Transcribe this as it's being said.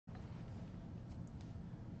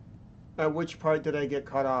At which part did I get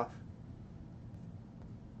cut off?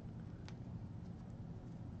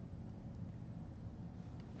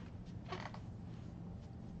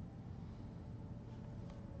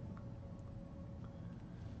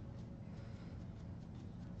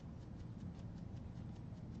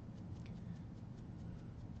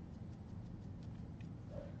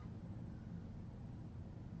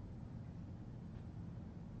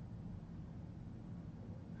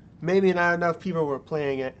 Maybe not enough people were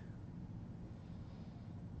playing it.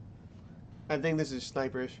 I think this is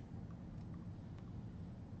snipers.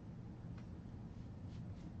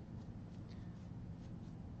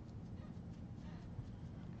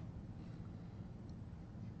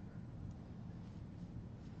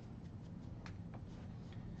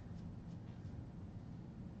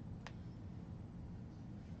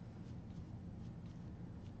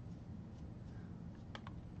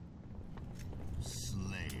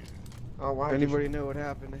 Oh, wow. Anybody know what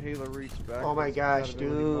happened to Halo Reach back? Oh my gosh,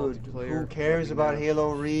 dude. Who cares about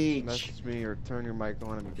Halo Reach? Message me or turn your mic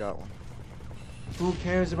on if you got one. Who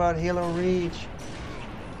cares about Halo Reach?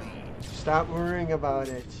 Stop worrying about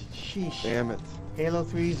it. Sheesh. Damn it. Halo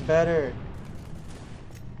 3's better.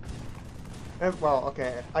 Well,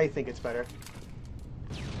 okay, I think it's better.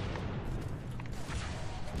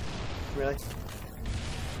 Really?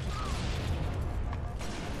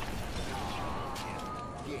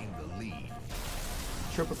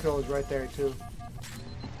 Triple kill is right there too.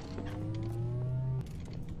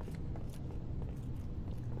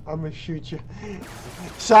 I'm gonna shoot you.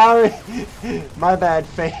 Sorry, my bad,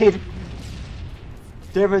 Fade.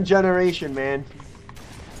 Different generation, man.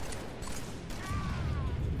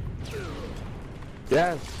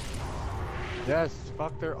 Yes. Yes.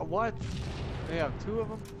 Fuck their. What? They have two of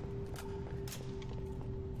them.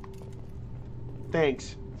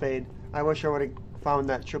 Thanks, Fade. I wish I would have found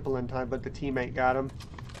that triple in time, but the teammate got him.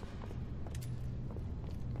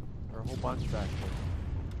 Or a whole bunch back there.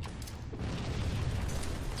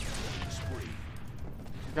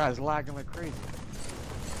 You guys lagging like crazy.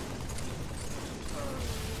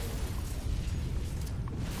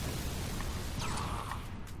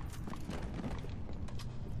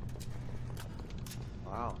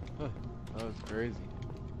 Wow, that was crazy.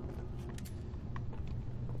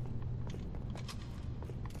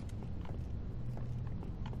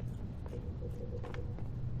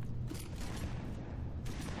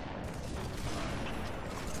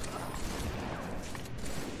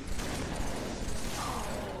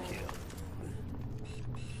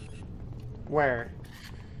 Where?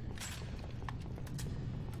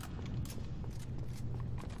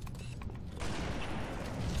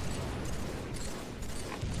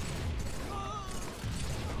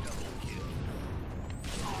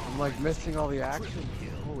 I'm like missing all the action.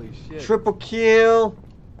 Holy shit. Triple kill!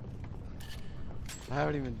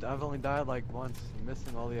 I've only died like once. I'm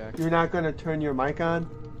missing all the action. You're not gonna turn your mic on?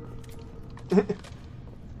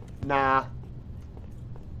 Nah.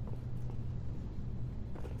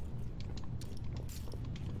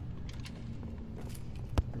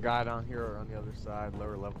 Guy down here or on the other side,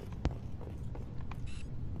 lower level.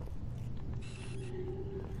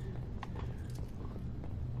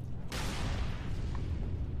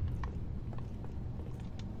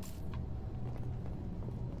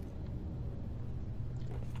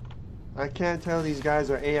 I can't tell these guys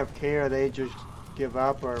are AFK or they just give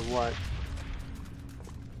up or what.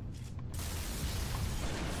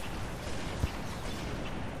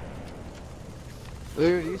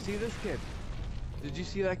 Dude, do you see this kid? Did you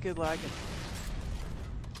see that kid lagging?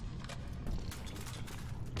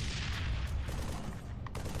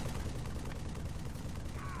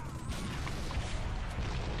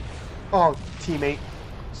 Oh, teammate.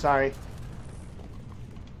 Sorry.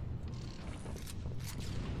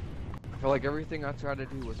 I feel like everything I tried to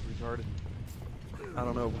do was retarded. I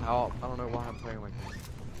don't know why I'm playing like this.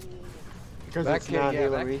 Because that it's kid, not yeah,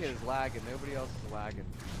 Halo that Reach. kid is lagging. Nobody else is lagging.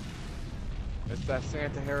 It's that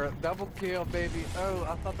Santa Hera double kill, baby. Oh,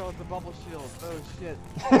 I thought that was the bubble shield. Oh shit.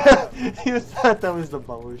 You thought that was the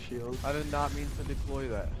bubble shield. I did not mean to deploy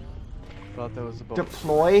that. Thought that was the bubble.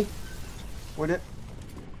 Deploy? Would it?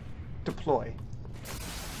 Deploy.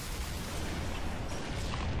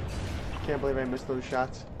 Can't believe I missed those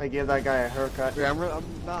shots. I gave that guy a haircut. Yeah, I'm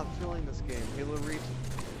not feeling this game. Halo Reach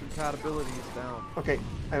compatibility is down. Okay,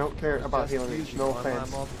 I don't care about Halo Reach. No offense.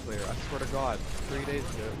 Multiplayer. I swear to God, 3 days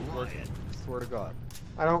ago it was working. I swear to God.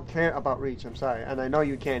 I don't care about Reach. I'm sorry, and I know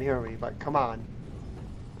you can't hear me, but come on.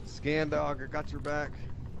 Scan dog, I got your back.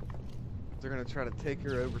 They're gonna try to take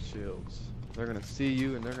your overshields. They're gonna see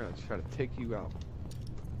you and they're gonna try to take you out.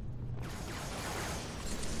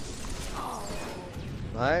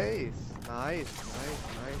 Nice. I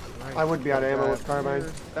would be out of ammo with carbine.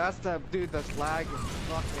 That's that dude that's lagging.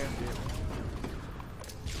 Fuck him, dude.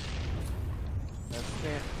 That's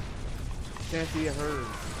Santia Herd.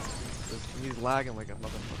 He's lagging like a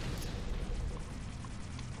motherfucker.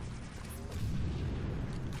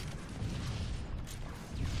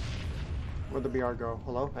 Where'd the BR go?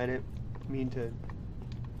 Hello? I didn't mean to.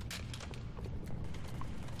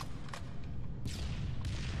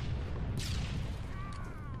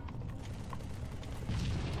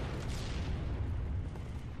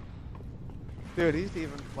 Dude, he's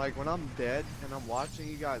even, like, when I'm dead and I'm watching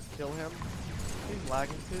you guys kill him, he's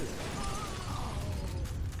lagging too.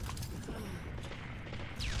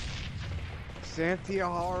 Santia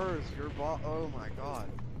Horrors, your ball. Oh my god.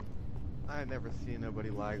 I had never seen nobody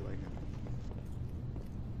lag like him.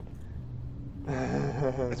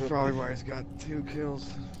 That's probably why he's got 2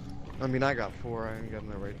 kills. I mean, I got 4. I ain't got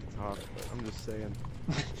no right to talk, but I'm just saying.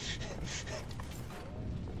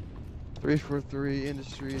 343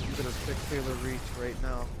 Industries, you better fix Halo Reach right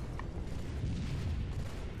now.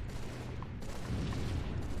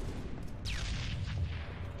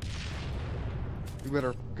 You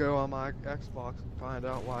better go on my Xbox and find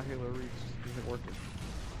out why Halo Reach isn't working.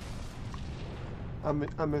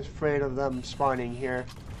 I'm afraid of them spawning here.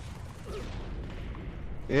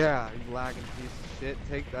 Yeah, you lagging piece of shit.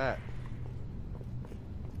 Take that.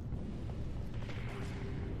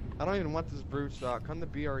 I don't even want this brute shot. Come to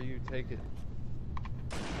BRU, take it.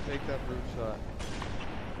 Take that brute shot.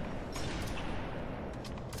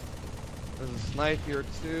 There's a snipe here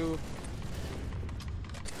too.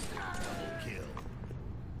 Kill.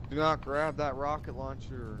 Do not grab that rocket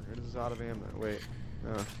launcher. It is out of ammo. Wait.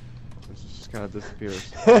 No. It just kind of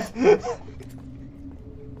disappears. I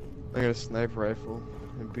got a sniper rifle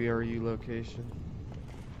in BRU location.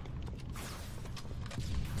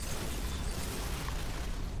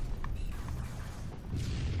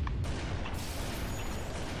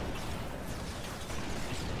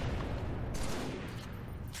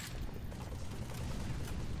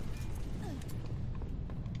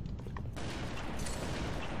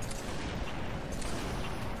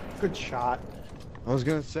 Good shot. I was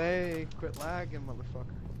gonna say, quit lagging,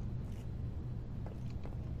 motherfucker.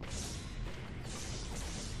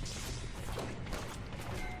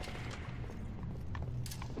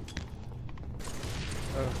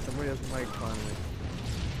 Oh, somebody has a mic finally.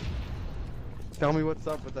 Tell me what's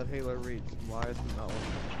up with that Halo Reach. Why is it not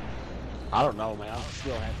working? I don't know, man. I'm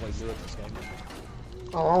still halfway through it this game.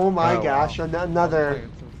 Oh my gosh, wow. another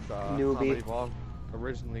Since, newbie. Combat Evolved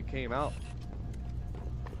originally came out.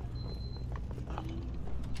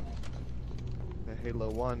 The Halo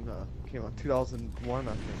 1 came out 2001,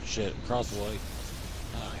 I think. Shit, across the way.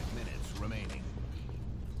 5 minutes remaining.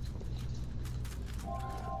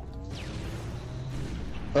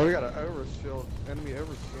 Oh, we got an overshield, enemy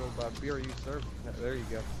overshield by BRU service. There you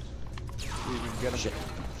go. See if you can get him. Shit.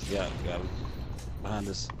 Yeah, got him. Behind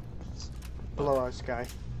us. Below us, guy.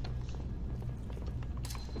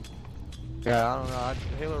 Yeah, I don't know.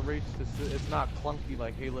 Halo Reach, it's not clunky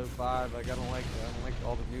like Halo 5. Like I don't like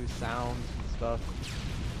all the new sounds and stuff.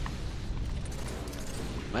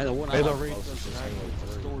 Man, the one I Halo like Reach most is doesn't just actually Halo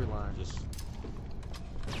it's a 3. storyline. Just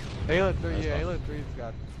Halo 3, That's yeah, awesome. Halo 3's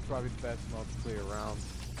got probably the best multiplayer around,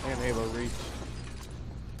 and Halo Reach.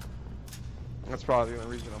 That's probably the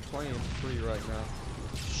only reason I'm playing 3 right now.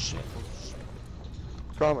 shit.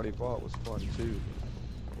 Comedy Vault was fun too.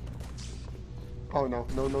 Oh no,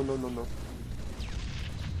 no, no, no, no, no.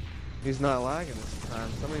 He's not lagging this time.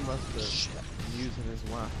 Somebody must have Shit. been using his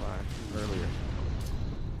Wi-Fi earlier.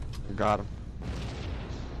 Got him.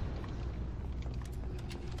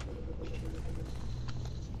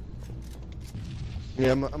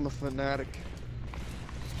 Yeah, I'm a fanatic.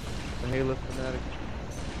 A Halo fanatic.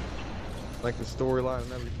 Like the storyline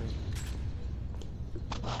and everything.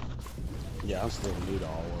 Yeah, I'm still new to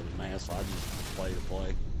all of it, man, so I just play to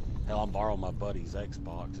play. Hell, I'm borrowing my buddy's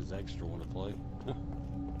Xbox, his extra one to play.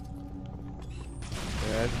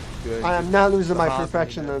 Yeah, it's good. I am Just not losing the my hobby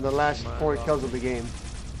perfection that in the last my 4 hobby. kills of the game.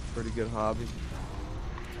 Pretty good hobby.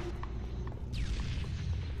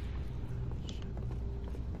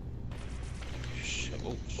 Shit.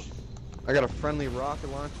 Oh, shit. I got a friendly rocket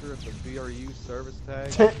launcher at the BRU service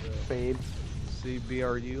tag. Fade. See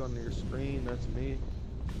BRU on your screen, that's me.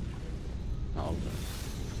 Oh,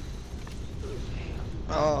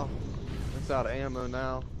 Oh, it's out of ammo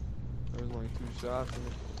now. There's only 2 shots in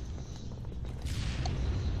it.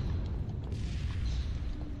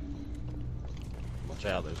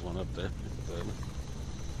 watch out, there's one up there. Yeah,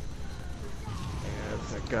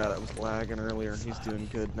 it's that guy that was lagging earlier, and he's doing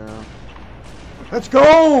good now. Let's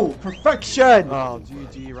go! Perfection! Oh,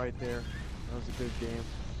 GG right there. That was a good game.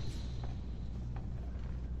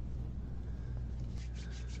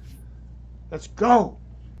 Let's go!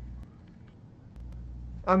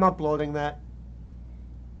 I'm uploading that.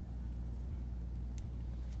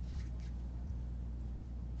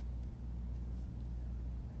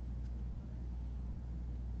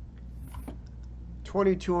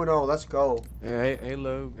 $22-0. Let's go. Yeah,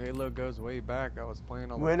 Halo goes way back. I was playing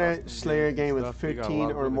on Win the a custom Slayer games and game with stuff. You got a 15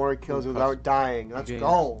 lot of or really more cool kills custom without dying. Let's games.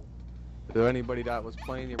 go. So anybody that was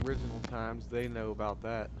playing the original times, they know about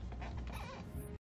that.